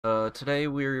Today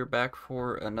we're back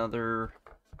for another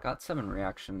GOT7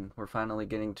 reaction. We're finally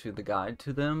getting to the guide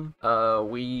to them.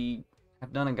 We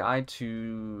have done a guide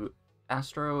to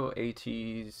Astro,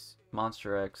 ATEEZ,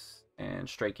 Monster X, and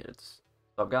Stray Kids.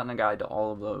 So I've gotten a guide to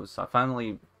all of those. So I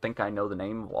finally think I know the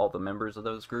name of all the members of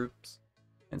those groups.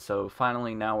 And so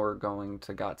finally now we're going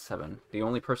to GOT7. The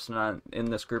only person in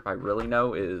this group I really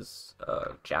know is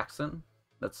Jackson.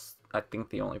 That's, I think,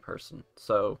 the only person.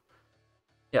 So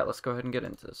yeah, let's go ahead and get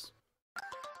into this.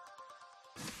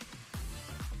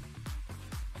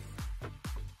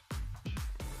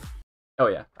 Oh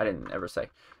yeah, I didn't ever say.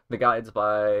 The guide's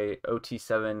by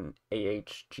GOT7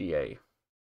 AHGA.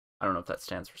 I don't know if that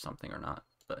stands for something or not,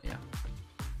 but yeah.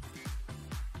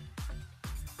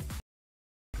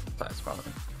 That's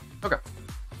probably. Okay.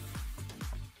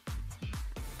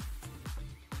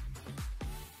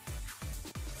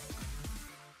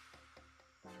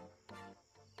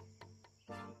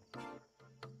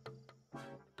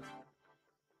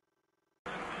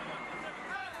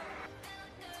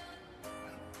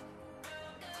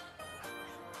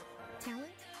 Talent,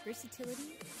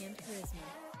 versatility, and charisma.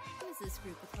 Who is this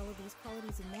group with all of these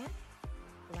qualities in man?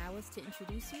 Allow us to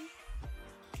introduce you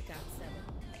to GOT7.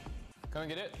 Come and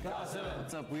get it. GOT7.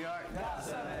 What's up? We are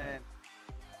GOT7.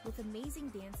 With amazing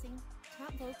dancing,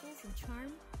 top vocals, and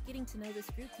charm, getting to know this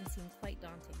group can seem quite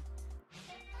daunting.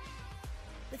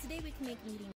 But today we can make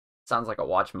meeting Sounds like a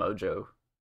Watch Mojo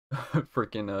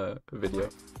freaking video.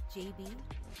 JB,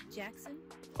 Jackson.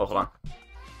 Oh, hold on.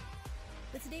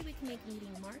 But today we can make meeting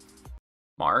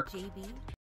Mark, JB,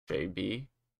 JB,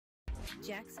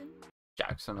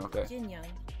 Jackson, okay. Jin Young,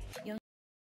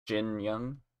 Jin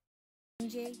Young,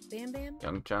 J, Bam Bam,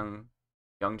 Young Jung,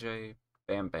 Young J,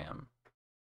 Bam Bam.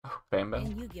 Oh, Bam Bam?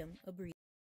 and Yugyum, a breeze.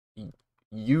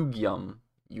 Yugyum?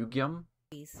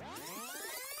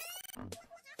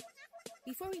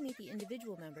 Before we meet the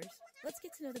individual members, let's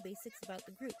get to know the basics about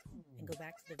the group and go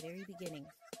back to the very beginning.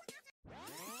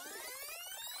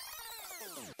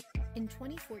 In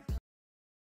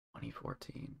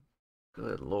 2014.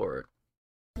 Good lord.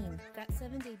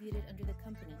 GOT7 debuted under the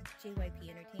company JYP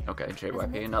Entertainment. Okay, As a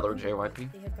JYP, another multi-group,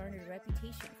 JYP. They have garnered a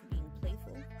reputation for being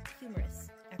playful, humorous,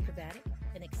 acrobatic,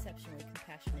 and exceptionally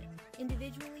compassionate.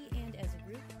 Individually and as a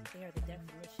group, they are the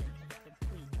definition of a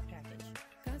complete package.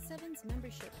 GOT7's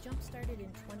membership jump-started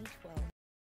in 2012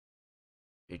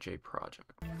 JJ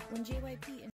Project. when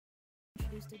JYP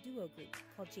introduced a duo group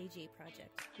called JJ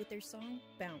Project with their song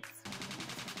Bounce.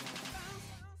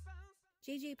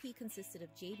 JJP consisted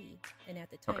of JB and at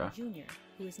the time Okay. Junior,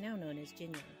 who is now known as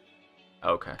Jin Young.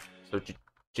 Okay, so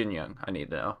Jin Young, I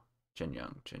need to know. Jin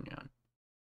Young,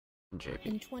 and JB.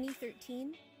 In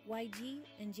 2013, YG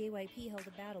and JYP held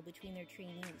a battle between their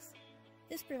trainees.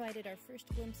 This provided our first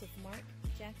glimpse of Mark,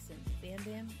 Jackson, Bam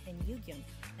Bam, and Yugyum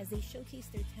as they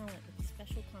showcased their talent with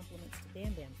special compliments to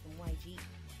Bam Bam from YG.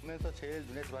 보면서 제일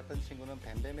눈에 들어왔던 친구는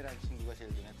뱀뱀이라는 친구가 제일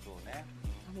눈에 들어오네.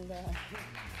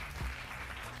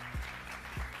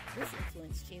 This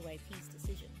influenced JYP's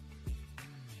decision.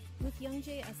 With Young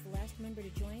J as the last member to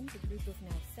join, the group of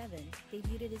now 7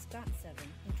 debuted as GOT7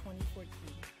 in 2014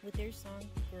 with their song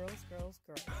Girls, Girls,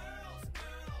 Girls.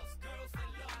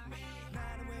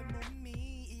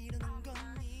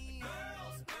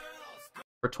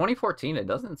 For 2014, it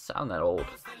doesn't sound that old.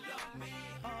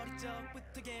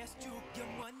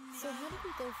 So how did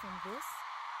we go from this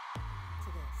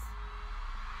to this?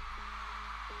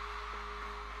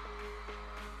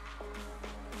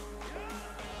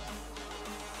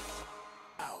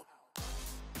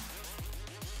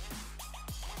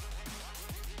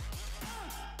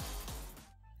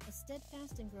 A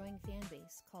steadfast and growing fan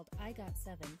base called I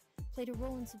GOT7 played a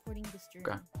role in supporting this journey.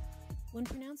 Okay. When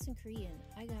pronounced in Korean,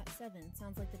 I GOT7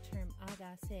 sounds like the term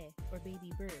agase, or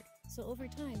baby bird. So over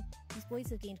time, these boys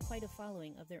have gained quite a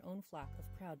following of their own flock of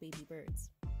proud baby birds.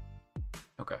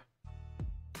 Okay.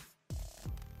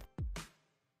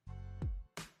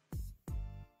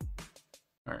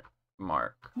 Alright,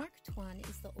 Mark. Mark Twan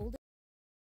is the oldest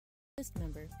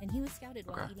member, and he was scouted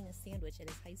while Okay. eating a sandwich at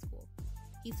his high school.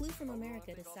 He flew from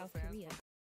America to South Korea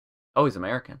Oh, he's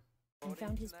American. and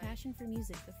found his passion for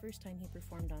music the first time he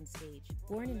performed on stage.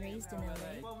 Born and raised in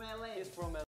LA He's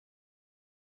from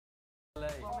LA.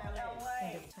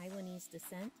 and of Taiwanese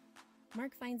descent,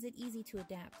 Mark finds it easy to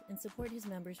adapt and support his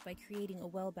members by creating a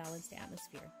well-balanced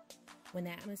atmosphere. When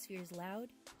the atmosphere is loud,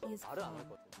 he is calm.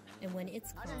 And when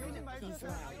it's calm, he's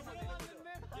loud.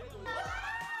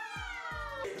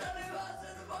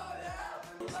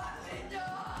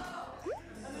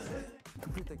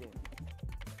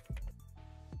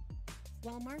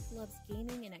 While Mark loves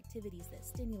gaming and activities that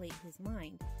stimulate his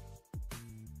mind,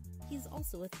 he's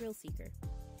also a thrill seeker.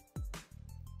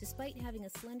 Despite having a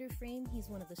slender frame, he's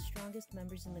one of the strongest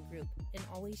members in the group and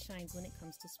always shines when it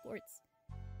comes to sports.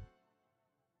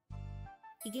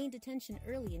 He gained attention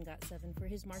early in GOT7 for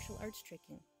his martial arts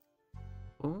tricking.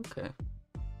 Okay.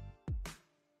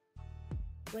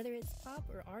 Whether it's pop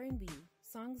or R&B,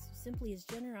 songs simply his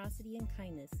generosity and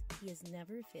kindness, he has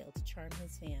never failed to charm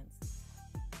his fans.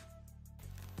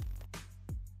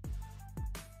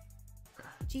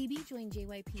 JB joined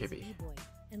JYP as a b-boy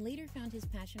and later found his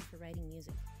passion for writing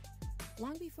music.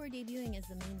 Long before debuting as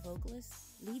the main vocalist,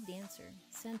 lead dancer,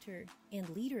 center, and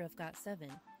leader of GOT7,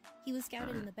 he was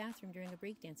scouted in the bathroom during a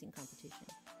breakdancing competition.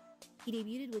 He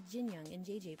debuted with Jin Young and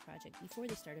JJ Project before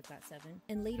the start of GOT7,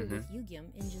 and later with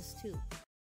Yugyum in Just 2.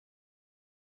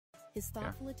 His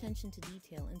thoughtful attention to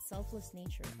detail and selfless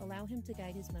nature allow him to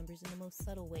guide his members in the most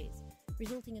subtle ways,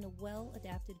 resulting in a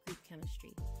well-adapted group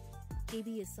chemistry.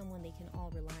 JB is someone they can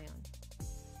all rely on.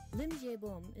 Lim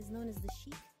Jae-bom is known as the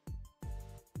chic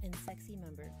and sexy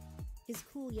member. His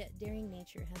cool yet daring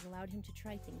nature has allowed him to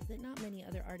try things that not many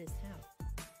other artists have.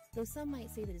 Though some might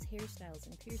say that his hairstyles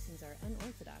and piercings are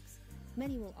unorthodox,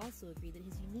 many will also agree that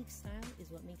his unique style is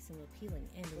what makes him appealing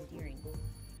and endearing.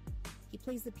 He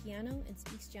plays the piano and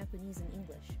speaks Japanese and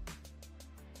English.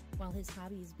 While his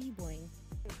hobby is b-boying,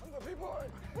 I'm the b-boy!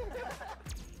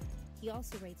 he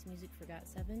also writes music for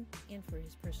GOT7 and for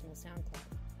his personal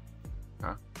SoundCloud.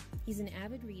 Huh? He's an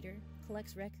avid reader,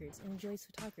 collects records, and enjoys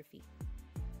photography.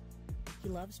 He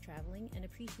loves traveling and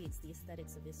appreciates the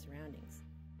aesthetics of his surroundings.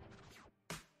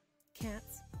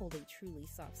 Cats hold a truly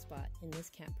soft spot in this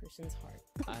cat person's heart.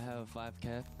 I have 5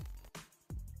 cats.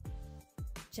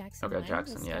 Jackson was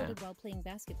scouted while playing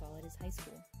basketball at his high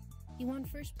school. He won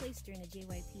first place during a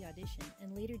JYP audition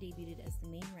and later debuted as the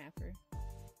main rapper,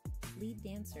 lead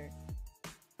dancer,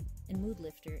 and mood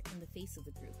lifter in the face of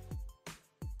the group.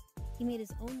 He made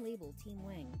his own label, Team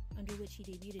Wang, under which he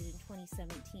debuted in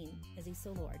 2017 as a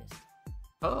solo artist.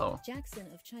 Oh. Jackson,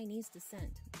 of Chinese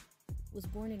descent, was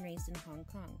born and raised in Hong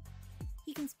Kong.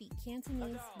 He can speak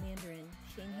Cantonese, Mandarin,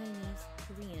 Shanghainese,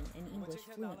 Korean, and English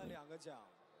fluently.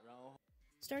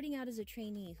 Starting out as a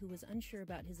trainee who was unsure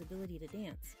about his ability to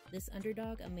dance, this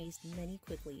underdog amazed many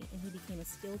quickly, and he became a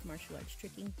skilled martial arts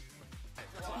tricking,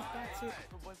 beatboxer,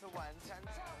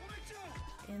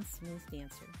 and smooth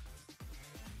dancer.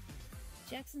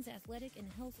 Jackson's athletic and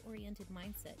health-oriented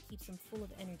mindset keeps him full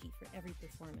of energy for every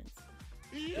performance.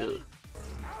 Ew.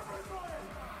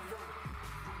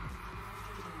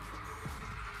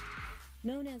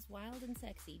 Known as wild and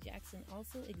sexy, Jackson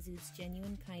also exudes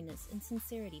genuine kindness and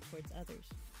sincerity towards others.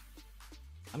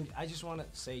 I just want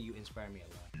to say you inspire me a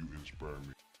lot. You inspire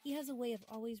me. He has a way of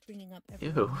always bringing up Ew.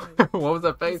 everyone new. What was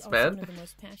that face, He's also man? one of the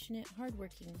most passionate,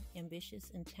 hardworking,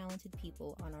 ambitious, and talented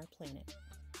people on our planet.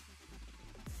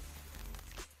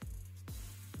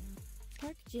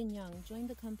 Park Jin Young joined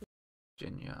the company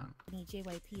Jin Young.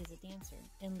 JYP as a dancer,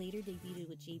 and later debuted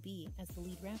with JB as the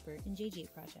lead rapper in JJ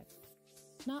Project.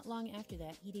 Not long after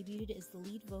that, he debuted as the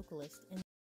lead vocalist and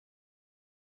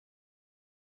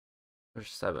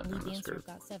There's 7 lead in this dancer group.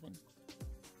 of GOT7.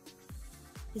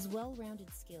 His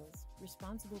well-rounded skills,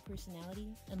 responsible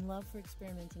personality, and love for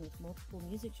experimenting with multiple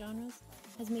music genres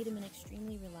has made him an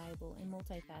extremely reliable and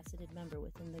multifaceted member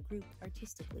within the group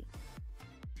artistically.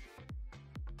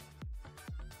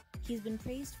 He's been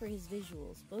praised for his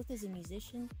visuals, both as a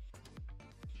musician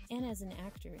and as an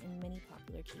actor in many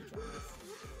popular K-dramas.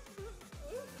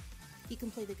 He can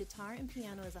play the guitar and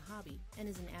piano as a hobby and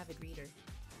is an avid reader.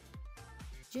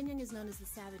 Jin Young is known as the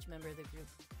savage member of the group.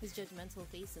 His judgmental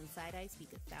face and side-eye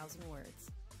speak 1,000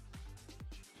 words.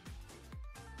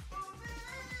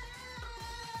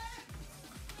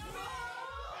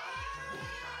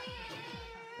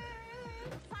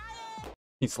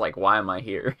 He's like, why am I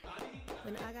here?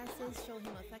 When agases show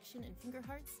him affection and finger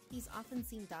hearts, he's often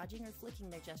seen dodging or flicking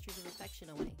their gestures of affection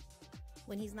away.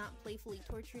 When he's not playfully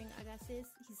torturing agases,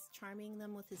 he's charming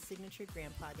them with his signature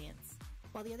grandpa dance.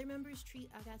 While the other members treat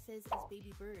agases as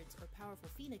baby birds or powerful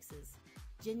phoenixes,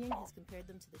 Jin Young has compared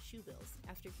them to the shoebills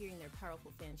after hearing their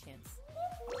powerful fan chants.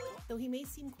 Though he may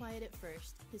seem quiet at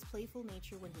first, his playful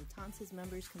nature when he taunts his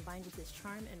members combined with his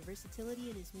charm and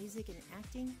versatility in his music and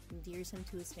acting endears him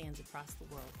to his fans across the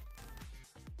world.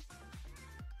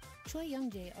 Choi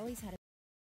Young-jae always had a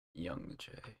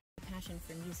passion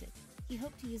for music. He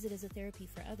hoped to use it as a therapy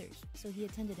for others, so he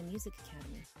attended a music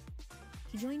academy.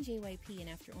 He joined JYP and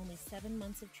after only 7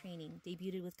 months of training,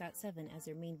 debuted with GOT7 as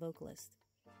their main vocalist.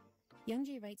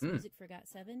 Young-jae writes music for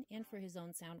GOT7 and for his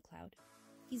own SoundCloud.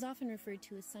 He's often referred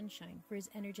to as Sunshine for his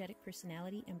energetic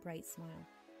personality and bright smile.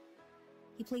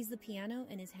 He plays the piano,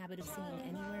 and his habit of singing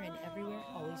anywhere and everywhere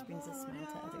always brings a smile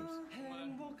to others.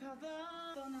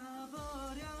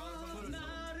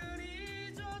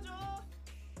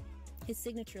 His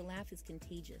signature laugh is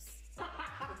contagious.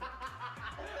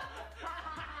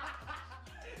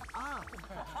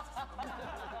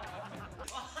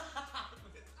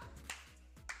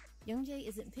 Youngjae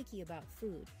isn't picky about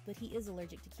food, but he is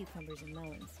allergic to cucumbers and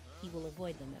melons. He will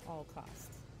avoid them at all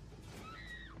costs.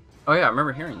 Oh yeah, I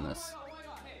remember hearing this.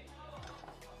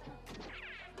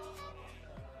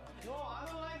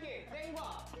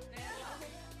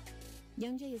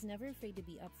 Youngjae is never afraid to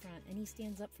be upfront, and he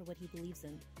stands up for what he believes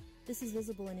in. This is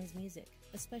visible in his music,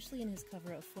 especially in his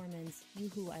cover of Four Men's You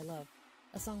Who I Love,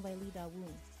 a song by Lee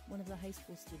Da-woon, one of the high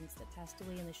school students that passed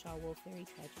away in the Shawo ferry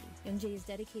tragedy. Youngjae is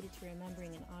dedicated to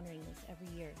remembering and honoring this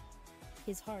every year.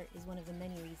 His heart is one of the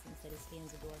many reasons that his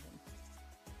fans adore him.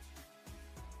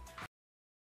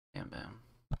 Bam Bam.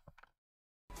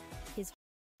 His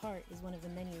heart is one of the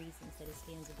many reasons that his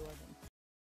fans adore him.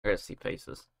 I gotta see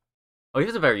faces. Oh, he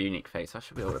has a very unique face. I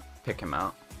should be able to pick him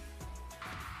out.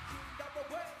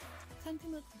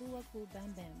 Kanpamuk Buwakwu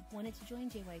Bam Bam wanted to join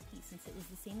JYP since it was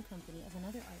the same company of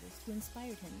another artist who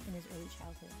inspired him in his early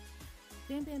childhood.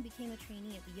 Bam Bam became a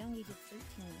trainee at the young age of 13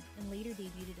 and later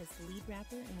debuted as the lead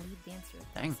rapper and lead dancer of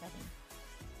GOT7.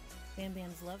 Bam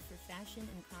Bam's love for fashion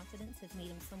and confidence have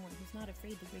made him someone who's not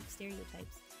afraid to break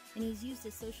stereotypes, and he's used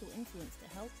his social influence to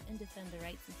help and defend the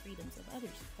rights and freedoms of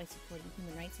others by supporting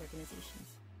human rights organizations.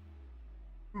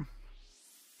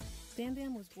 Bam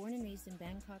Bam was born and raised in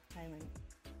Bangkok, Thailand,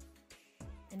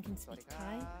 and can speak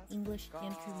Thai, English,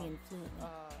 and Korean fluently.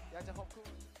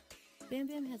 Bam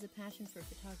Bam has a passion for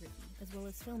photography, as well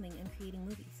as filming and creating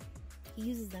movies. He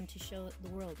uses them to show the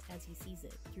world as he sees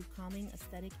it, through calming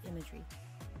aesthetic imagery.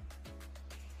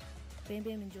 Bam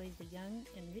Bam enjoys the young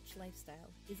and rich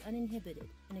lifestyle, is uninhibited,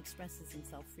 and expresses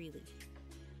himself freely.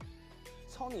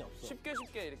 성이 없어. 쉽게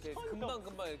이렇게 금방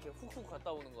이렇게 훅훅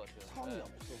갔다 오는 것 같아요. 성이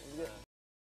없어.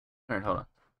 Alright, hold on.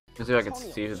 Let's see if I can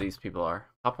see who these people are.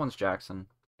 Top one's Jackson.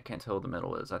 I can't tell who the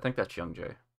middle is. I think that's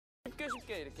Youngjae.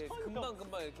 쉽게 이렇게 금방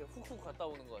이렇게 훅훅 갔다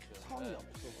오는 것 같아요. 성이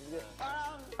없어.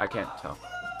 I can't tell.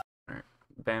 Alright.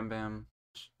 Bam Bam,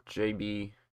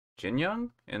 JB, Jin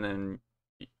Young, and then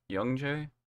Youngjae,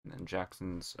 and then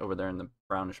Jackson's over there in the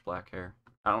brownish black hair.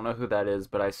 I don't know who that is,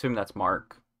 but I assume that's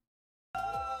Mark.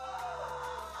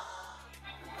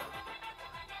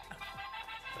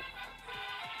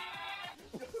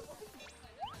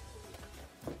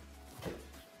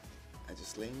 I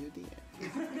just lay in your DM.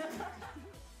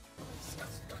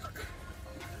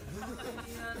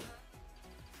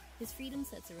 His freedom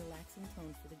sets a relaxing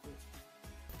tone for the group.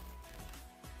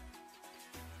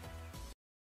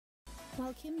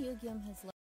 While Kim Yogyum has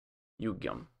loved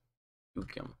Yugyum.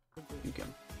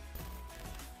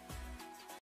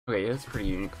 Okay, he has a pretty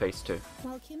unique face too.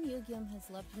 While Kim Yogyum has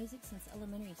loved music since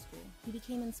elementary school, he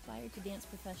became inspired to dance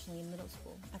professionally in middle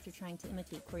school after trying to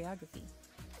imitate choreography.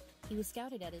 He was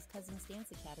scouted at his cousin's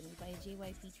dance academy by a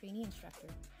JYP trainee instructor,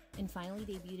 and finally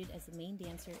debuted as the main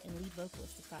dancer and lead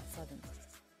vocalist of GOT7.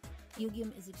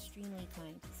 Yogyum is extremely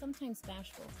kind, sometimes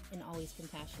bashful, and always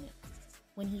compassionate.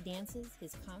 When he dances,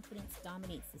 his confidence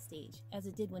dominates the stage, as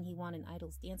it did when he won an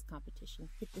Idol's dance competition,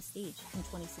 Hit the Stage, in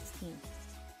 2016.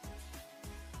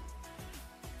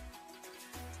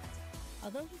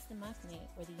 Although he's the maknae,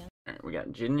 or the young... Alright, we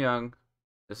got Jin Young.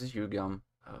 This is Yugyum.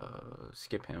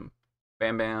 Skip him.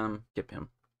 Bam Bam. Skip him.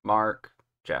 Mark.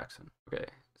 Jackson. Okay,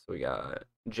 so we got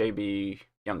JB,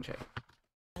 Youngjae.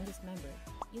 youngest member,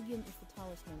 Yogyum is the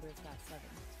tallest member of GOT7.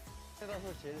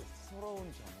 가서 제일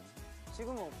서러운 점은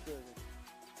지금은 없어요.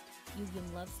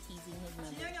 Yogyum loves teasing his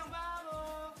members.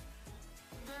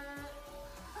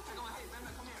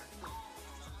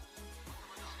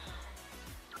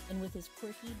 And with his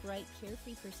quirky, bright,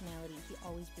 carefree personality, he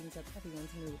always brings up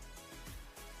everyone's mood.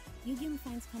 Yogyum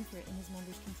finds comfort in his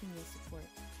members' continuous support.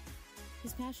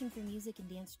 His passion for music and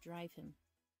dance drive him.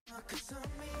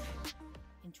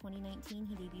 In 2019,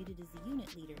 he debuted as the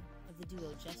unit leader of the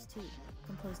duo Just Two,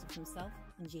 composed of himself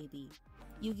and JB.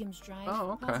 Yogyum's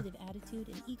drive, positive attitude,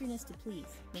 and eagerness to please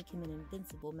make him an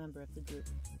invincible member of the group.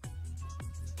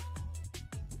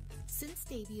 Since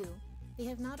debut, they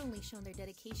have not only shown their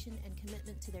dedication and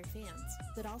commitment to their fans,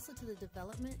 but also to the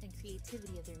development and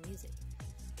creativity of their music.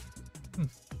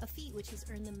 A feat which has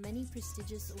earned them many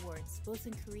prestigious awards, both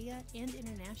in Korea and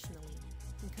internationally,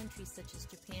 in countries such as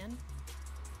Japan,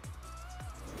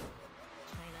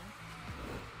 China,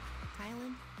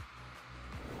 Thailand,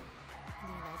 and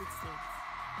the United States.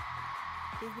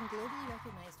 They've been globally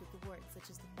recognized with awards such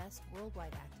as the Best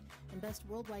Worldwide Act and Best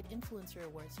Worldwide Influencer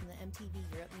Awards from the MTV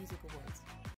Europe Music Awards.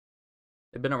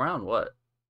 They've been around, what,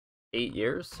 8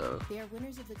 years? So they are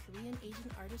winners of the Korean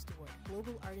Asian Artist Award,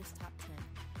 Global Artist Top 10,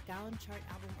 Gaon Chart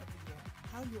Album of the Year,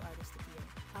 Hallyu Artist of the Year,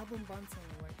 Album Bonsang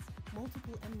Awards,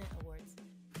 multiple Mnet Awards,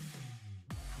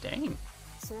 Dang.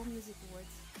 Seoul Music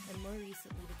Awards, and more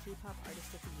recently the K-Pop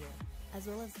Artist of the Year, as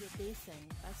well as the Daesang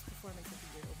Best Performance of the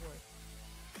Year award.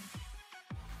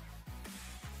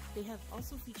 They have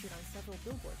also featured on several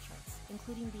Billboard charts,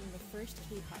 including being the first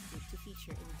K-pop group to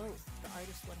feature in both the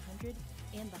Artist 100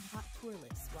 and the Hot Tour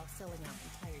list while selling out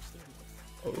entire stadiums.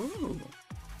 Ooh.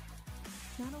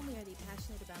 Not only are they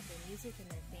passionate about their music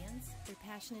and their fans, they're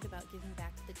passionate about giving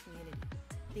back to the community.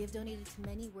 They have donated to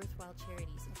many worthwhile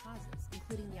charities and causes,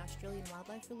 including the Australian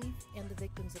Wildlife Relief and the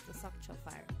victims of the Sokcho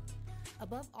fire.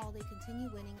 Above all, they continue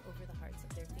winning over the hearts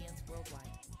of their fans worldwide.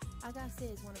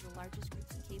 Agase is one of the largest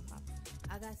groups in K-pop.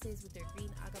 Agases with their green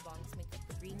agabongs make up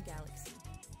the Green Galaxy.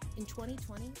 In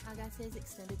 2020, Agases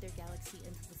extended their galaxy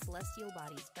into the celestial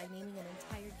bodies by naming an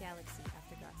entire galaxy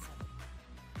after GOT7.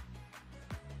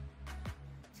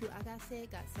 To Agase,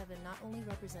 GOT7 not only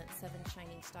represents 7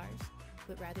 shining stars,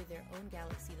 but rather their own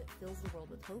galaxy that fills the world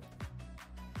with hope,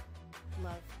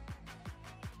 love,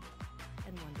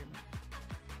 and wonderment.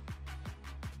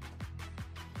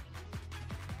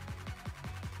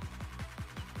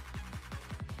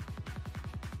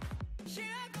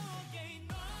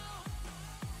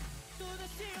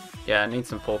 Yeah, I need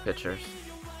some full pictures.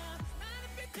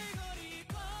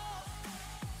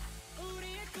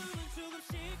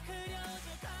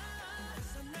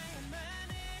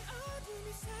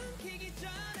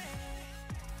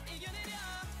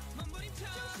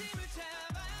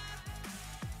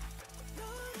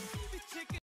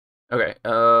 Okay,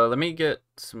 let me get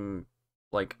some,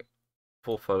 like,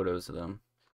 full photos of them.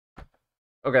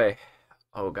 Okay.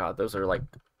 Oh god, those are like,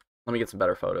 let me get some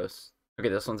better photos. Okay,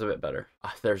 this one's a bit better.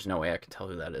 There's no way I can tell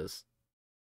who that is.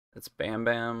 It's Bam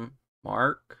Bam,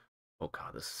 Mark. Oh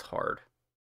god, this is hard.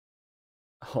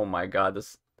 Oh my god,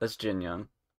 that's Jin Young.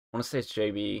 I want to say it's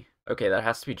JB. Okay, that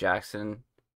has to be Jackson.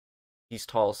 He's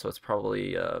tall, so it's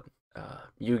probably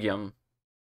Yugyum.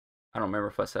 I don't remember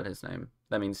if I said his name.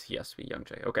 That means he has to be Young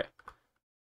Jae. Okay.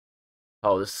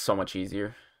 Oh, this is so much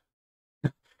easier.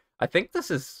 I think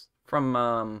this is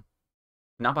from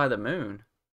Not by the Moon.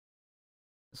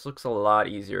 This looks a lot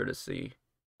easier to see.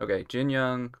 Okay, Jin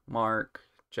Young, Mark,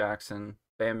 Jackson,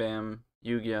 Bam Bam,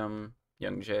 Yugyum,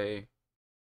 Young Jae.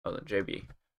 Oh, the JB.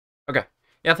 Okay.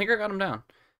 Yeah, I think I got him down.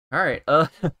 Alright,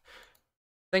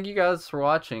 thank you guys for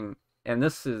watching. And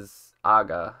this is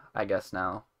Aga, I guess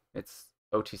now. It's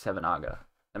GOT7 Aga.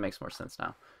 That makes more sense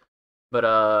now.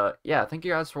 But, yeah, thank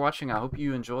you guys for watching. I hope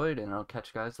you enjoyed, and I'll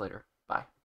catch you guys later. Bye.